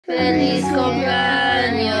Feliz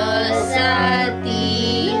cumpleaños a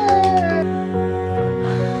ti.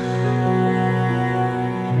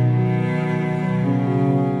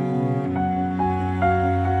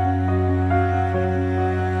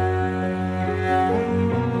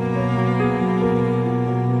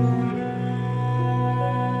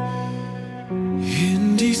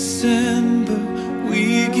 In December,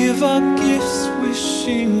 we give our gifts,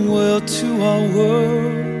 wishing well to our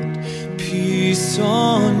world. Peace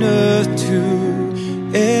on earth to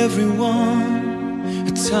everyone.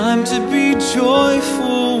 A time to be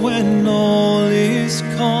joyful when all is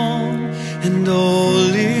calm and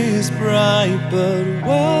all is bright. But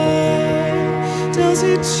why does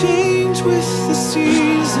it change with the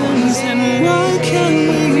seasons? And why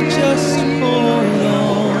can't we just hold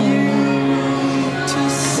on to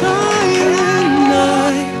silent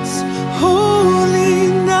nights, holy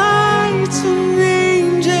nights, and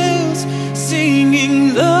angels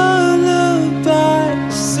singing lullabies,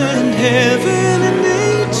 and heaven and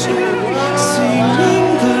nature singing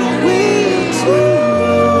goodwill to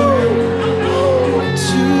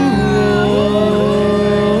all.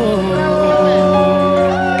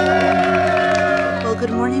 Well,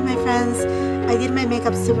 good morning, my friends. I did my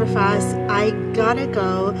makeup super fast. I gotta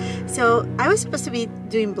go. So I was supposed to be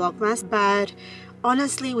doing vlogmas, but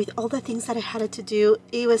honestly, with all the things that I had to do,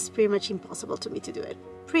 it was pretty much impossible to me to do it.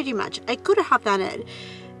 Pretty much. I could have done it,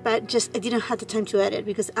 but just I didn't have the time to edit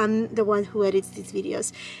because I'm the one who edits these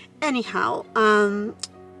videos. Anyhow,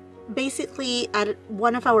 basically at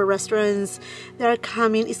one of our restaurants they're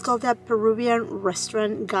coming, it's called the Peruvian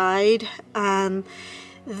Restaurant Guide.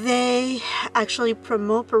 They actually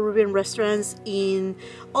promote Peruvian restaurants in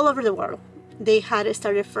all over the world. They had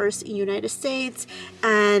started first in United States,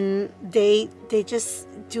 and they just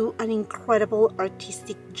do an incredible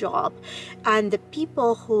artistic job. And the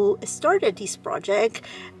people who started this project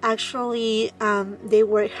actually they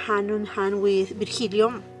work hand in hand with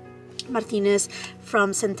Virgilio Martinez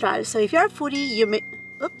from Central. So if you're a foodie, you may,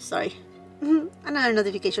 oops, sorry. Another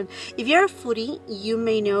notification. If you're a foodie, you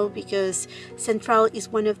may know because Central is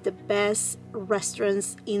one of the best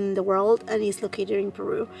restaurants in the world and is located in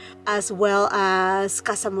Peru, as well as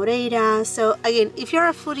Casa Moreira. So again, if you're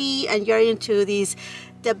a foodie and you're into these,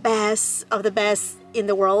 the best of the best in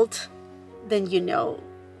the world, then you know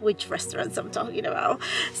which restaurants I'm talking about.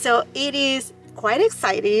 So it is quite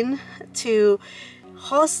exciting to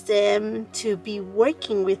host them, to be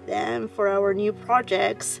working with them for our new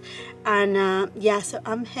projects. And yeah, so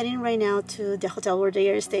I'm heading right now to the hotel where they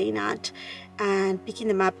are staying at and picking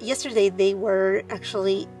them up. Yesterday they were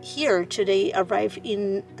actually here. Today arrived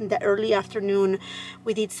in the early afternoon.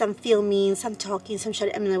 We did some filming, some talking, some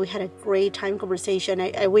chatting. I mean, we had a great time conversation.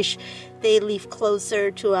 I wish they live closer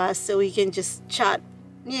to us so we can just chat,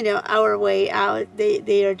 you know, our way out.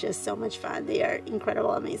 They are just so much fun. They are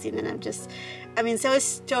incredible, amazing, and I mean, so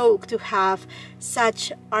stoked to have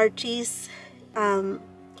such artists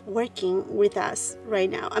working with us right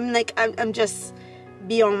now. I'm just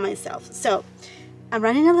beyond myself. So I'm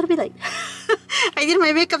running a little bit late. I did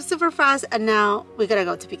my makeup super fast, and now we gotta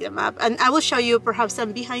go to pick them up. And I will show you perhaps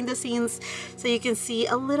some behind the scenes so you can see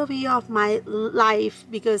a little bit of my life,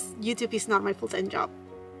 because YouTube is not my full-time job.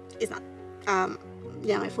 It's not.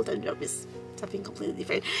 Yeah, my full-time job is something completely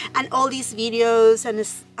different. And all these videos and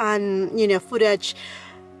you know, footage,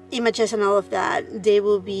 images and all of that, they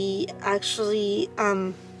will be actually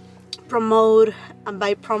promoted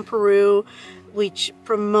by Prom Peru, which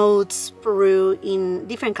promotes Peru in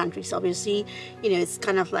different countries. Obviously, you know, it's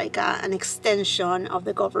kind of like an extension of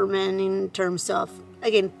the government in terms of,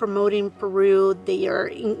 again, promoting Peru,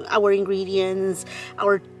 our ingredients,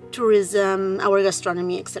 our tourism, our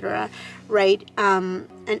gastronomy, etc. Right? And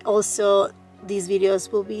also these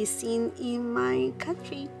videos will be seen in my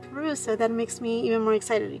country, Peru, so that makes me even more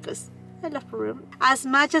excited because I love Peru as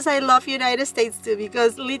much as I love United States too,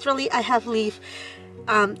 because literally I have lived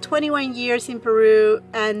 21 years in Peru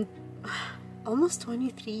and almost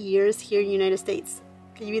 23 years here in United States.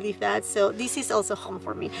 Can you believe that? So this is also home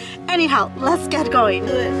for me. Anyhow, let's get going.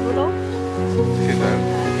 ¿Qué tal?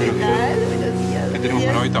 ¿Qué tal? Buenos días. ¿Qué tenemos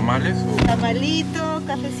para hoy? ¿Tamales? Tamalito,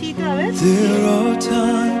 cafecito, a ver. There are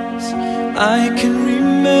times I can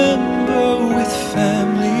remember with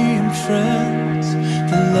family and friends,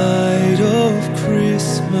 the light of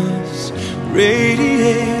Christmas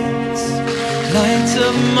radiates, lights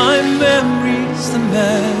up my memories, the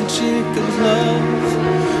magic of love.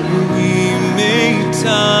 We make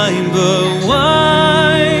time, but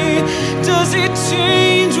why does it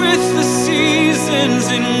change with the seasons?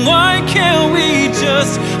 And why can't we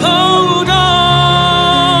just hold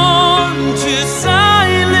on to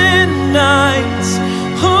silent nights?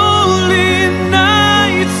 Oh,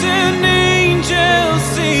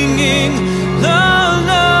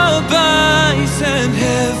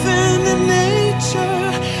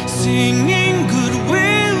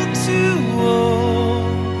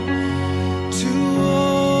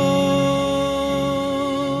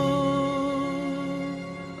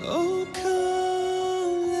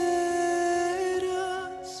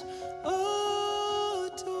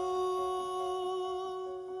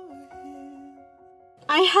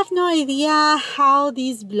 I have no idea how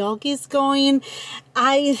this vlog is going.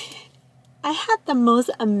 I had the most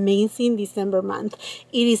amazing December month.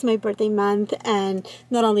 It is my birthday month, and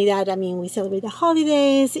not only that, I mean, we celebrate the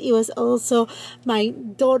holidays. It was also my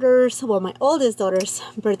daughter's, well, my oldest daughter's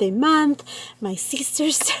birthday month, my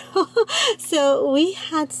sister's too. So we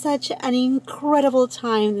had such an incredible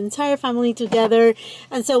time, the entire family together.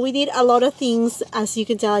 And so we did a lot of things. As you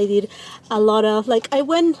can tell, I did a lot of, like, I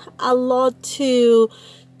went a lot to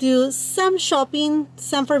do some shopping,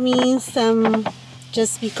 some for me, some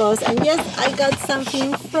just because. And yes, I got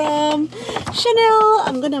something from Chanel.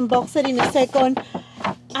 I'm gonna unbox it in a second.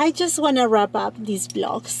 I just want to wrap up this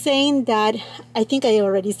vlog saying that I think I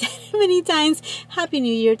already said it many times, Happy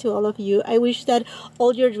New Year to all of you. I wish that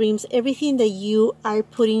all your dreams, everything that you are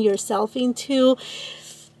putting yourself into,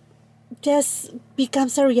 just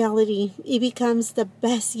becomes a reality. It becomes the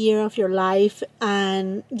best year of your life.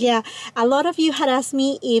 And yeah, a lot of you had asked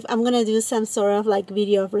me if I'm gonna do some sort of like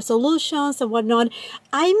video of resolutions and whatnot.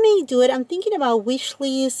 I may do it. I'm thinking about wish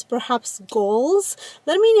lists, perhaps goals.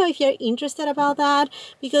 Let me know if you're interested about that,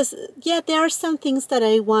 because yeah, there are some things that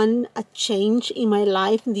I want a change in my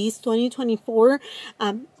life this 2024.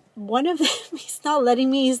 One of them is not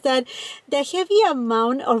letting me, is that the heavy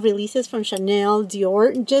amount of releases from Chanel,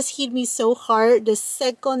 Dior just hit me so hard the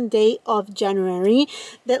second day of January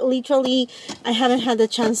that literally I haven't had the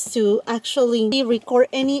chance to actually record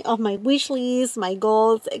any of my wish lists, my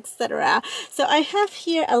goals, etc. So I have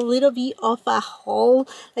here a little bit of a haul,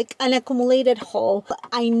 like an accumulated haul.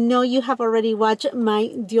 I know you have already watched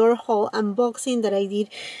my Dior haul unboxing that I did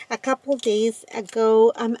a couple days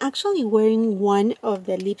ago. I'm actually wearing one of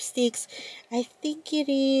the lipsticks. I think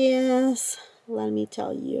it is, let me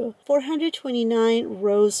tell you, 429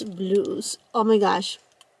 Rose Blues. Oh my gosh,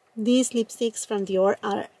 these lipsticks from Dior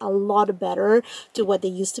are a lot better to what they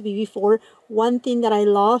used to be before. One thing that I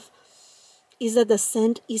love is that the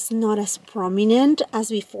scent is not as prominent as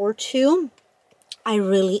before too. I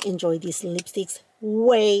really enjoy these lipsticks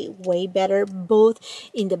way better, both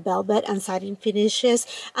in the velvet and satin finishes.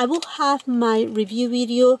 I will have my review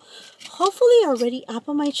video hopefully already up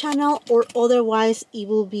on my channel, or otherwise it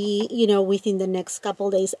will be, you know, within the next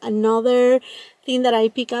couple days. Another thing that I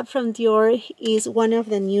pick up from Dior is one of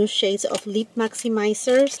the new shades of lip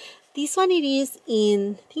maximizers. This one, it is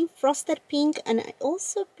in, I think, frosted pink, and I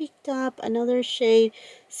also picked up another shade,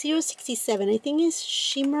 067, I think it's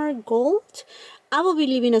shimmer gold. I will be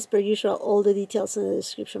leaving, as per usual, all the details in the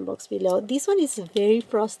description box below. This one is very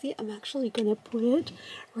frosty. I'm actually gonna put it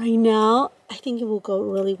right now. I think it will go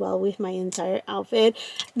really well with my entire outfit.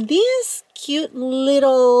 This cute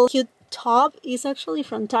top is actually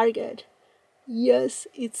from Target. Yes,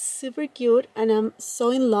 it's super cute and I'm so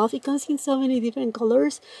in love. It comes in so many different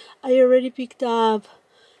colors. I already picked up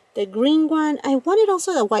the green one. I wanted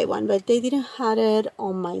also the white one, but they didn't have it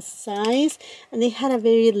on my size, and they had a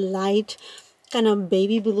very light kind of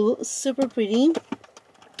baby blue, super pretty.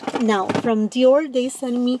 Now from Dior, they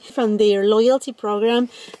sent me from their loyalty program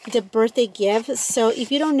the birthday gift. So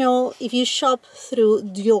if you don't know, if you shop through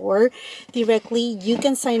Dior directly, you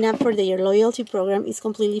can sign up for their loyalty program. It's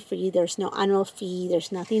completely free. There's no annual fee,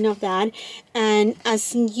 there's nothing of that. And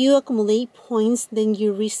as you accumulate points, then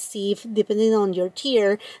you receive, depending on your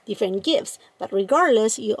tier, different gifts. But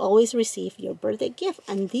regardless, you always receive your birthday gift.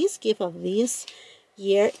 And this gift of this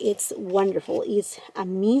year, it's wonderful. It's a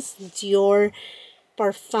Miss Dior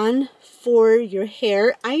parfum for your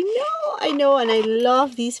hair. I know, and I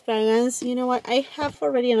love this fragrance. You know what, I have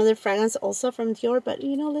already another fragrance also from Dior, but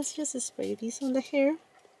you know, let's just spray this on the hair.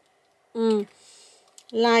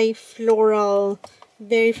 Light floral,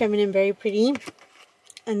 very feminine, very pretty.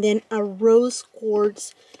 And then a rose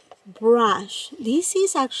quartz brush. This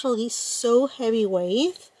is actually so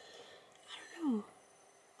heavyweight. I don't know.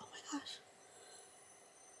 Oh my gosh,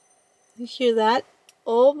 you hear that?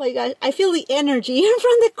 Oh my gosh, I feel the energy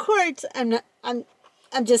from the quartz.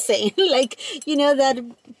 I'm just saying, like, you know, that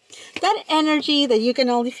energy that you can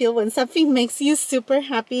only feel when something makes you super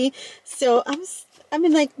happy. So I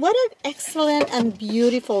mean, like, what an excellent and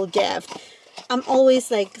beautiful gift. I'm always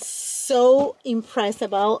like so impressed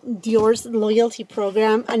about Dior's loyalty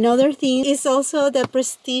program. Another thing is also the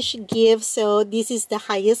prestige gift. So this is the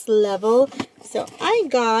highest level. So I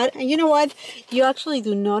got, and you know what, you actually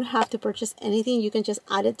do not have to purchase anything. You can just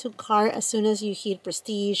add it to cart as soon as you hit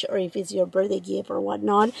prestige, or if it's your birthday gift or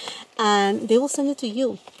whatnot, and they will send it to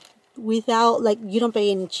you without, like, you don't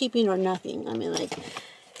pay any shipping or nothing. I mean, like,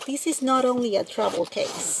 this is not only a travel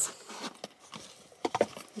case.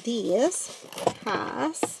 This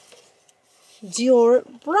has Dior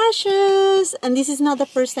brushes, and this is not the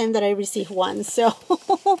first time that I received one, so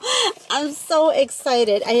I'm so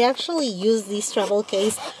excited. I actually use this travel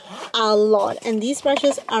case a lot, and these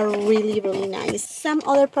brushes are really nice. Some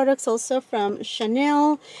other products also from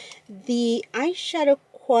Chanel, the eyeshadow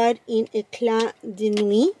quad in Eclat de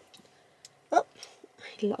Nuit. Oh,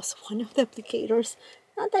 I lost one of the applicators.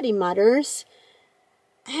 Not that it matters.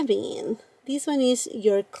 I mean, this one is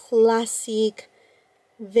your classic,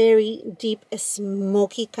 very deep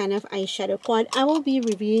smoky kind of eyeshadow quad. I will be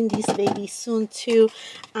reviewing this baby soon too.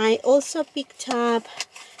 I also picked up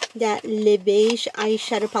that Le Beige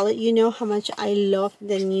eyeshadow palette. You know how much I love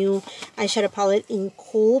the new eyeshadow palette in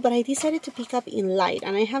Cool, but I decided to pick up in Light,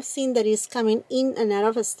 and I have seen that it's coming in and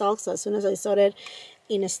out of stock. So as soon as I saw it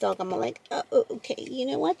in stock, I'm like, oh, okay, you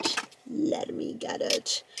know what, let me get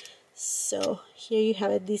it. So here you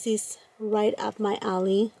have it. This is right up my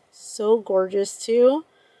alley. So gorgeous too.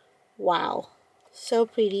 Wow, so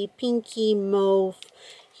pretty, pinky mauve.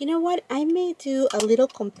 You know what, I may do a little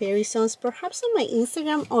comparisons perhaps on my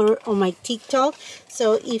Instagram or on my TikTok.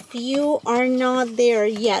 So if you are not there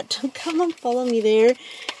yet, come and follow me there.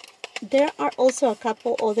 There are also a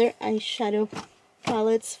couple other eyeshadow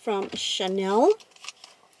palettes from Chanel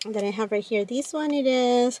that I have right here. This one, it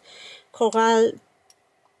is Coral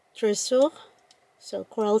Treasure. So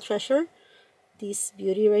Coral Treasure, this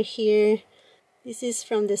beauty right here. This is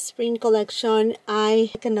from the spring collection. I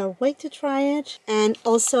cannot wait to try it. And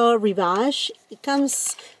also Rivage. It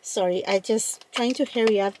comes, sorry, I just trying to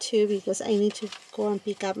hurry up too because I need to go and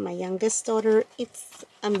pick up my youngest daughter.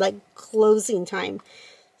 I'm like closing time.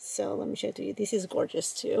 So let me show it to you. This is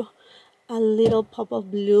gorgeous too. A little pop of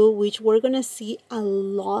blue, which we're gonna see a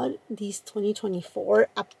lot this 2024.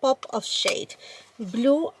 A pop of shade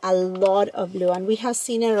blue, a lot of blue, and we have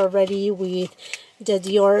seen it already with the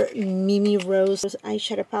Dior Mimi Rose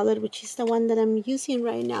eyeshadow palette, which is the one that I'm using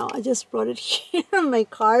right now. I just brought it here in my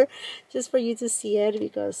car just for you to see it,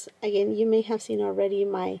 because again, you may have seen already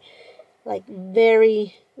my like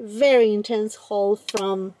very intense haul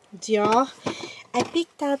from Dior. I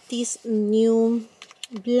picked up this new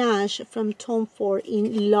blush from Tom Ford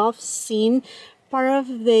in Love Scene, part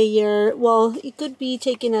of their, well, it could be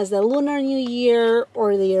taken as the Lunar New Year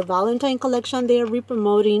or their Valentine collection. They are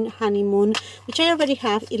re-promoting Honeymoon, which I already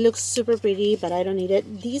have. It looks super pretty, but I don't need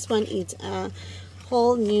it. This one is a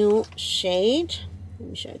whole new shade. Let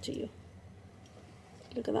me show it to you.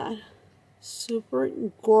 Look at that. Super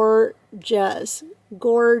gorgeous,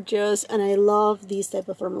 and I love this type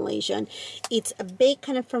of formulation. It's a baked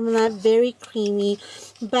kind of formula, very creamy,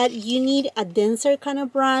 but you need a denser kind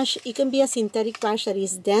of brush. It can be a synthetic brush that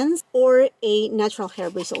is dense or a natural hair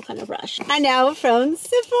bristle kind of brush. And now from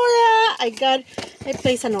Sephora, I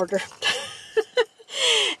placed an order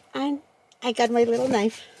and I got my little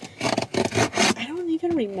knife. I don't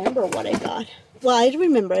even remember what I got. Well, I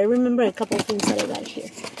remember a couple of things that I got here.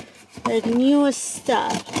 The newest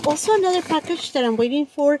stuff. Also, another package that I'm waiting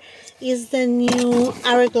for is the new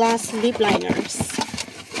Hourglass lip liners.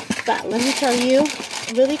 But let me tell you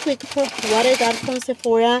really quick what I got from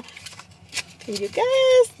Sephora. Can you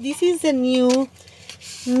guess? This is the new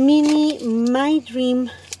mini My Dream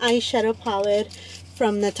eyeshadow palette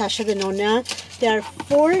from Natasha Denona. There are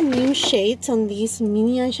 4 new shades on this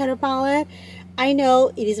mini eyeshadow palette. I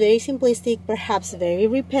know it is very simplistic, perhaps very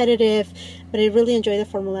repetitive, but I really enjoy the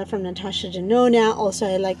formula from Natasha Denona. Also,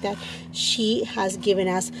 I like that she has given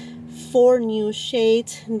us 4 new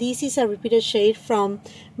shades. This is a repeated shade from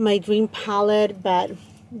My Dream palette, but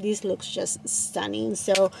this looks just stunning.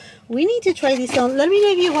 So we need to try this on. Let me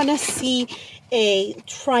know if you want to see a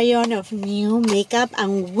try on of new makeup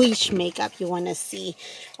and which makeup you want to see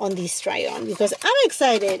on this try on, because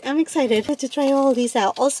I'm excited to try all these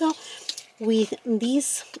out. Also, with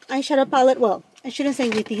this eyeshadow palette, well, I shouldn't say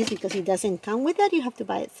with these because it doesn't come with that, you have to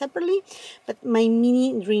buy it separately, but my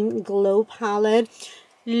mini Dream Glow palette,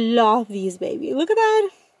 love these, baby. Look at that.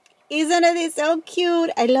 Isn't it so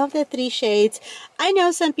cute? I love the 3 shades. I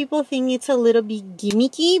know some people think it's a little bit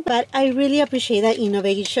gimmicky, but I really appreciate that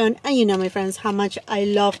innovation. And you know, my friends, how much I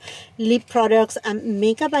love lip products. And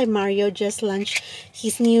Makeup by Mario just launched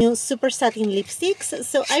his new Super Satin lipsticks.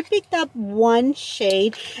 So I picked up 1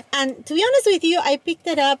 shade. And to be honest with you, I picked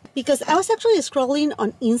it up because I was actually scrolling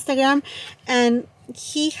on Instagram and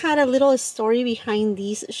he had a little story behind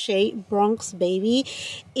this shade, Bronx Baby.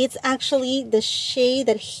 It's actually the shade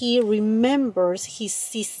that he remembers his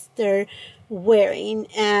sister wearing,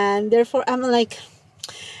 and therefore I'm like,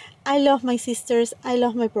 I love my sisters, I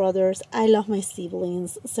love my brothers, I love my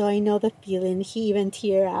siblings, so I know the feeling. He even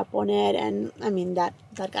teared up on it, and I mean that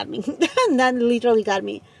got me. That literally got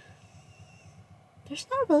me. there's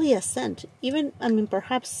not really a scent. Even, I mean,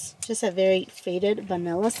 perhaps just a very faded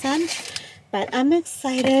vanilla scent. But I'm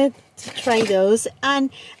excited to try those. And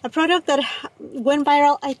a product that went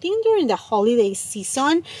viral, I think during the holiday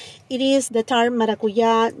season, it is the Tarte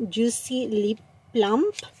Maracuya Juicy Lip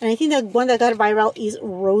Plump. And I think the one that got viral is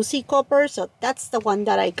Rosy Copper. So that's the one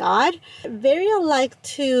that I got. Very alike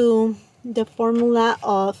to the formula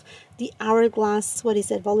of the Hourglass, what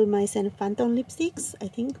is it, Volumize and Phantom lipsticks. I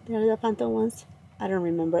think they're the Phantom ones. I don't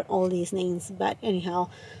remember all these names, but anyhow,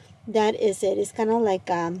 that is it. It's kind of like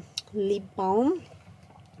lip balm.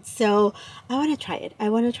 So I want to try it. I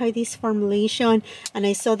want to try this formulation, and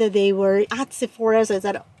I saw that they were at Sephora, so I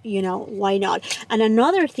thought, you know, why not? And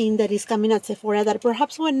another thing that is coming at Sephora that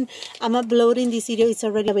perhaps when I'm uploading this video it's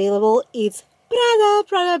already available, it's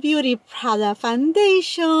Prada Beauty, Prada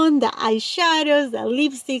foundation, the eyeshadows, the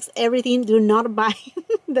lipsticks, everything. Do not buy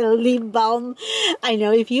the lip balm. I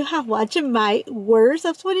know if you have watched my worst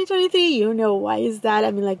of 2023, you know why is that.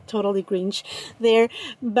 I mean, like totally cringe there.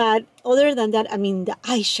 But other than that, I mean, the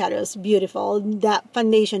eyeshadows, beautiful. The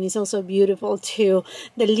foundation is also beautiful too.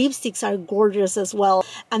 The lipsticks are gorgeous as well.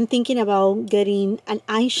 I'm thinking about getting an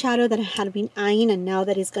eyeshadow that I had been eyeing, and now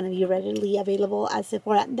that it's going to be readily available at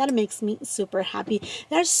Sephora, that makes me super happy.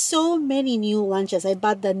 There's so many new launches. I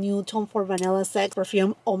bought the new Tom Ford Vanilla Sex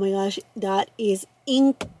perfume. Oh my gosh, that is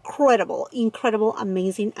incredible,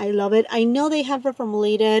 amazing. I love it. I know they have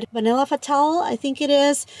reformulated Vanilla Fatale, I think it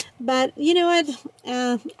is, but you know what,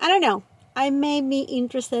 I don't know. I may be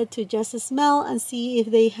interested to just smell and see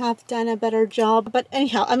if they have done a better job. But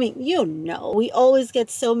anyhow, I mean, you know, we always get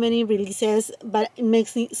so many releases, but it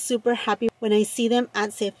makes me super happy when I see them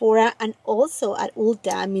at Sephora and also at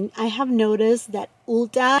Ulta. I mean, I have noticed that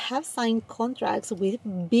Ulta have signed contracts with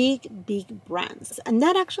big brands, and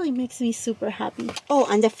that actually makes me super happy. Oh,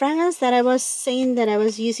 and the fragrance that I was saying that I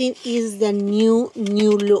was using is the new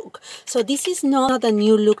look. So this is not the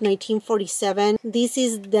new look 1947. This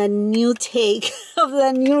is the new take of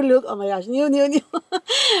the new look. Oh my gosh, new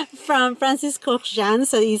from Francis Courjean.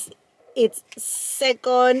 So it's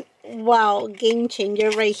second, wow, game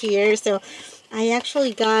changer right here. So I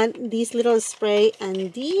actually got this little spray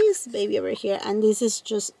and this baby over here, and this is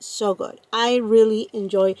just so good. I really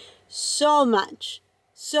enjoy so much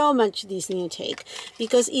this new take,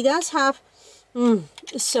 because it does have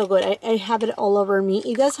so good. I have it all over me.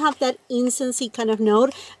 It does have that incensey kind of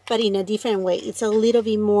note, but in a different way. It's a little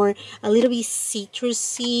bit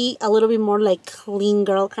citrusy, a little bit more like clean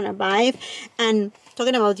girl kind of vibe. And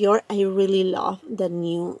talking about Dior, I really love the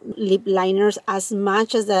new lip liners as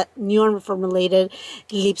much as the new and reformulated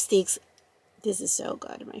lipsticks. This is so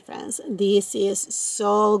good, my friends. This is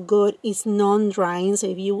so good. It's non-drying, so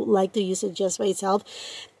if you like to use it just by itself,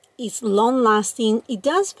 it's long-lasting. It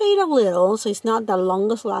does fade a little, so it's not the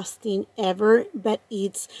longest lasting ever, but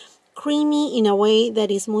it's creamy in a way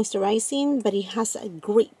that is moisturizing, but it has a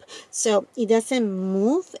grip, so it doesn't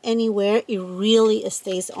move anywhere. It really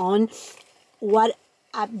stays on. What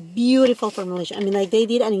a beautiful formulation. I mean, like, they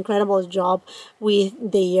did an incredible job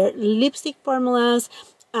with their lipstick formulas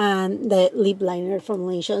and the lip liner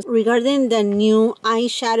formulations. Regarding the new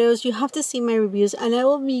eyeshadows, you have to see my reviews, and I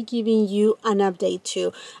will be giving you an update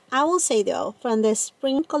too. I will say though, from the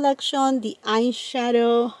spring collection, the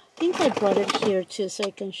eyeshadow, I think I brought it here too so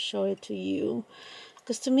I can show it to you,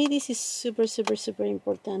 because to me this is super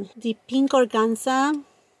important. The pink organza,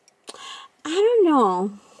 I don't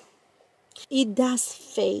know, it does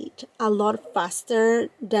fade a lot faster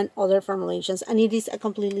than other formulations, and it is a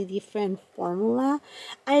completely different formula.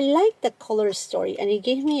 I like the color story, and it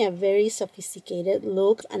gave me a very sophisticated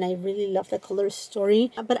look, and I really love the color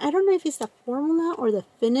story. But I don't know if it's the formula or the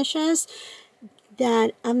finishes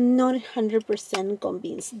that I'm not 100%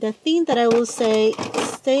 convinced. The thing that I will say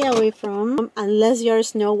stay away from, unless you're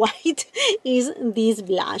Snow White, is this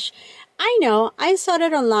blush. I know, I saw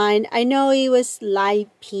it online. I know it was light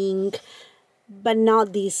pink, but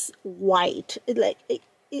not this white.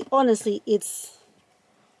 Honestly, it's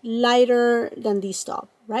lighter than this top,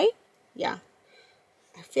 right? Yeah,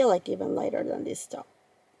 I feel like even lighter than this top.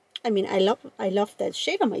 I mean, I love that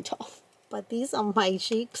shade on my top, but these on my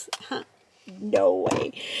cheeks, no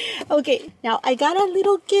way. Okay, now I got a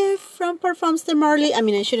little gift from Parfums de Marly. I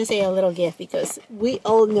mean, I shouldn't say a little gift, because we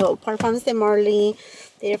all know Parfums de Marly,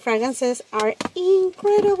 their fragrances are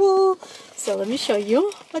incredible. So let me show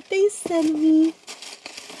you what they sent me.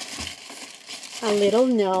 A little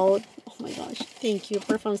note. Oh my gosh, thank you,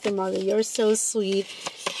 Parfums de Marly, you're so sweet.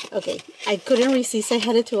 Okay, I couldn't resist, I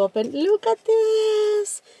had it to open. Look at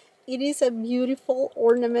this. It is a beautiful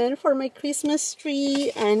ornament for my Christmas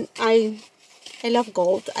tree, and I love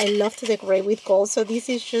gold. I love to decorate with gold, so this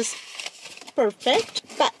is just perfect.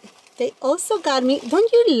 But they also got me,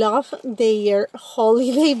 don't you love their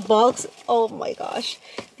holiday box? Oh my gosh,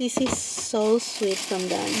 this is so sweet from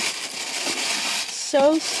them.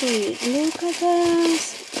 So sweet. Look at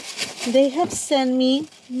this. They have sent me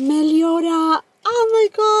Meliora. Oh my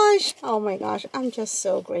gosh. Oh my gosh. I'm just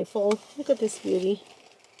so grateful. Look at this beauty.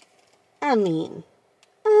 I mean,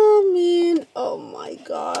 oh my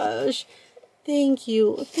gosh. Thank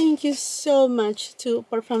you so much to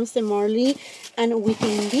Parfums de Marly. And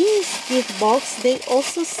within this gift box, they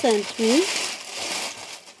also sent me,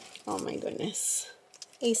 oh my goodness,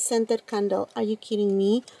 a scented candle. Are you kidding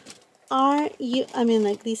me? Are you, I mean,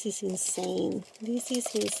 like, this is insane. This is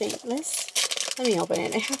insane. Let me open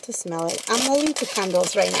it. I have to smell it. I'm all into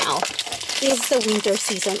candles right now. It's the winter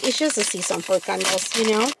season. It's just a season for candles, you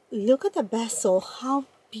know? Look at the bezel. How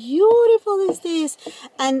beautiful is this?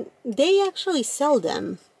 And they actually sell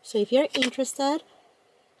them. So if you're interested,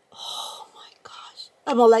 oh my gosh.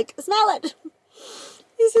 I'm all like, smell it.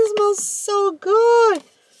 This smells so good.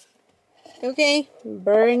 Okay,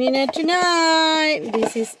 burning it tonight.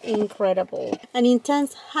 This is incredible. An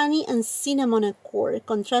intense honey and cinnamon accord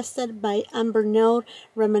contrasted by amber note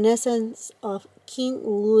reminiscence of King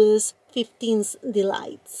Louis XV's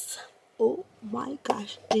delights. Oh my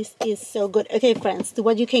gosh, this is so good. Okay, friends, do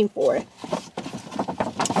what you came for.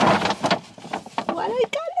 What I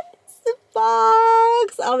got in this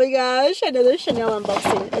box. Oh my gosh, another Chanel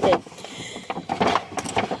unboxing. Okay.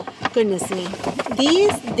 Goodness me.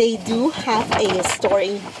 These, they do have a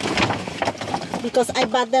story. Because I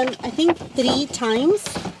bought them, I think 3 times.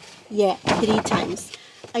 Yeah, 3 times.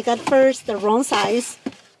 I got first the wrong size.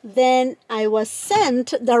 Then I was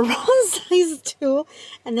sent the wrong size too.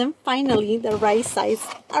 And then finally the right size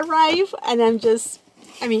arrived. And I'm just,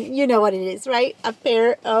 I mean, you know what it is, right? A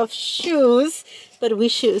pair of shoes. But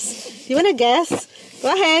which shoes? Do you want to guess?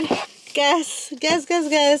 Go ahead. Guess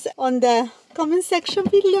on the comment section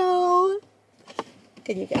below.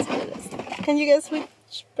 Can you guess what it is? Can you guess which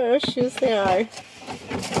pair of shoes they are?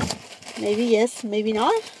 Maybe yes, maybe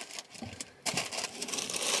not.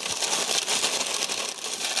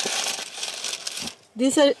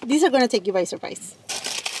 These are gonna take you by surprise.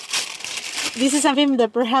 This is something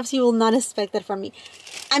that perhaps you will not expect that from me.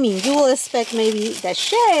 I mean, you will expect maybe the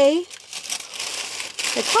shade,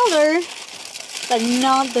 the color, but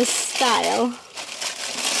not the style.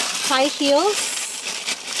 High heels,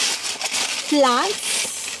 flats,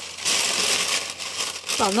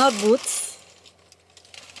 well, not boots.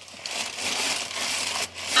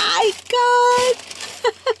 I got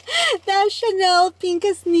the Chanel pink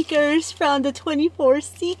sneakers from the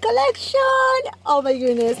 24C collection. Oh my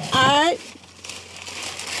goodness.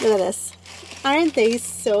 Look at this. Aren't they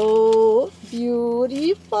so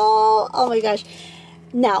beautiful? Oh my gosh.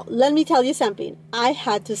 Now, let me tell you something. I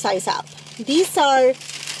had to size up. These are,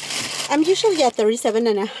 I'm usually at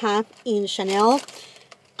 37.5 in Chanel.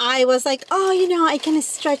 I was like, oh, you know, I can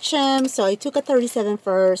stretch them. So I took a 37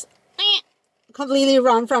 first. Completely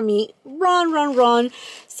wrong from me. Wrong.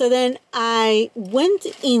 So then I went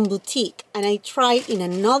in boutique and I tried in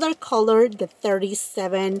another color, the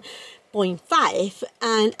 37.5,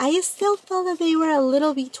 and I still felt that they were a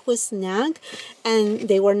little bit too snug and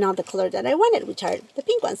they were not the color that I wanted, which are the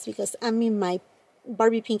pink ones, because I'm in my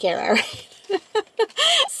Barbie pink era, right?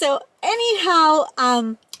 So anyhow,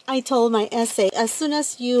 I told my essay, as soon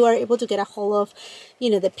as you are able to get a hold of, you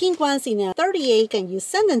know, the pink ones in a 38, can you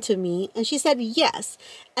send them to me? And she said yes.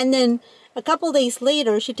 And then a couple days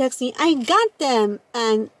later, she texted me, I got them.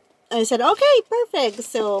 And I said, okay, perfect.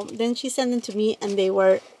 So then she sent them to me and they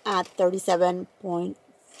were at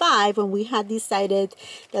 37.5 when we had decided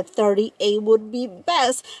that 38 would be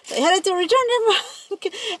best. So I had to return them back.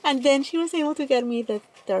 And then she was able to get me the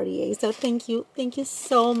 38. So thank you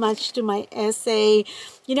so much to my essay.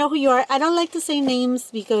 You know who you are. I don't like to say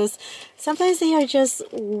names because sometimes they are just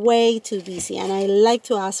way too busy and I like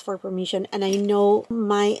to ask for permission, and I know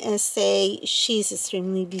my essay, she's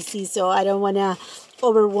extremely busy, so I don't want to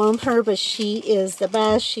overwhelm her, but she is the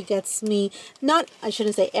best. She gets me, not, I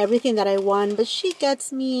shouldn't say everything that I want, but she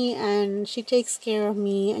gets me and she takes care of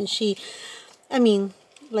me, and she, I mean,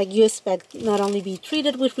 like you expect, not only be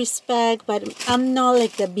treated with respect, but I'm not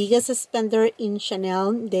like the biggest spender in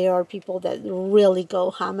Chanel. There are people that really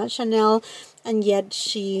go ham at Chanel, and yet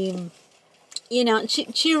she, you know,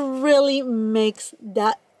 she really makes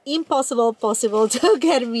that impossible possible to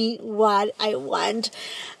get me what I want.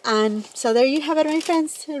 And so there you have it, my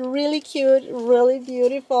friends. Really cute, really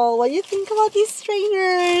beautiful. What do you think about these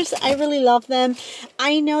trainers? I really love them.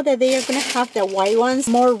 I know that they are gonna have the white ones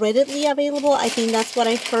more readily available. I think that's what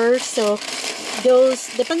I heard. So Those,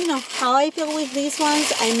 depending on how I feel with these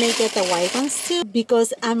ones, I may get the white ones too,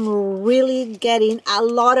 because I'm really getting a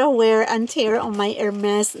lot of wear and tear on my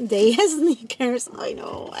Hermes Day sneakers. I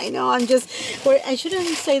know, I shouldn't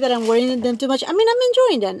say that I'm wearing them too much. I mean, I'm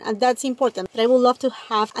enjoying them, and that's important. But I would love to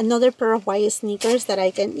have another pair of white sneakers that I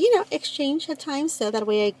can, you know, exchange at times, so that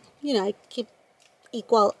way I keep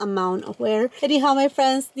equal amount of wear. Anyhow, my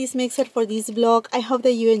friends, this makes it for this vlog. I hope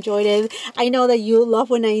that you enjoyed it. I know that you love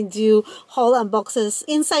when I do haul unboxes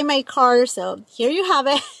inside my car, so here you have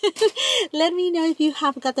it. Let me know if you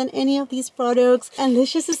have gotten any of these products, and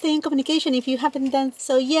let's just stay in communication. If you haven't done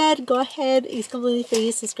so yet, go ahead, it's completely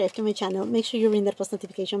free. Subscribe to my channel, make sure you ring that post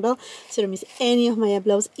notification bell so you don't miss any of my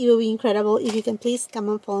uploads. It will be incredible if you can please come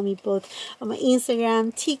and follow me both on my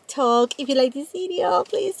Instagram, TikTok. If you like this video,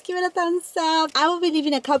 please give it a thumbs up. I will be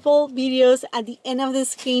leaving a couple videos at the end of the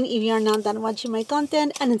screen if you are not done watching my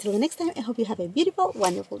content. And until the next time, I hope you have a beautiful,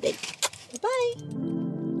 wonderful day. Bye-bye.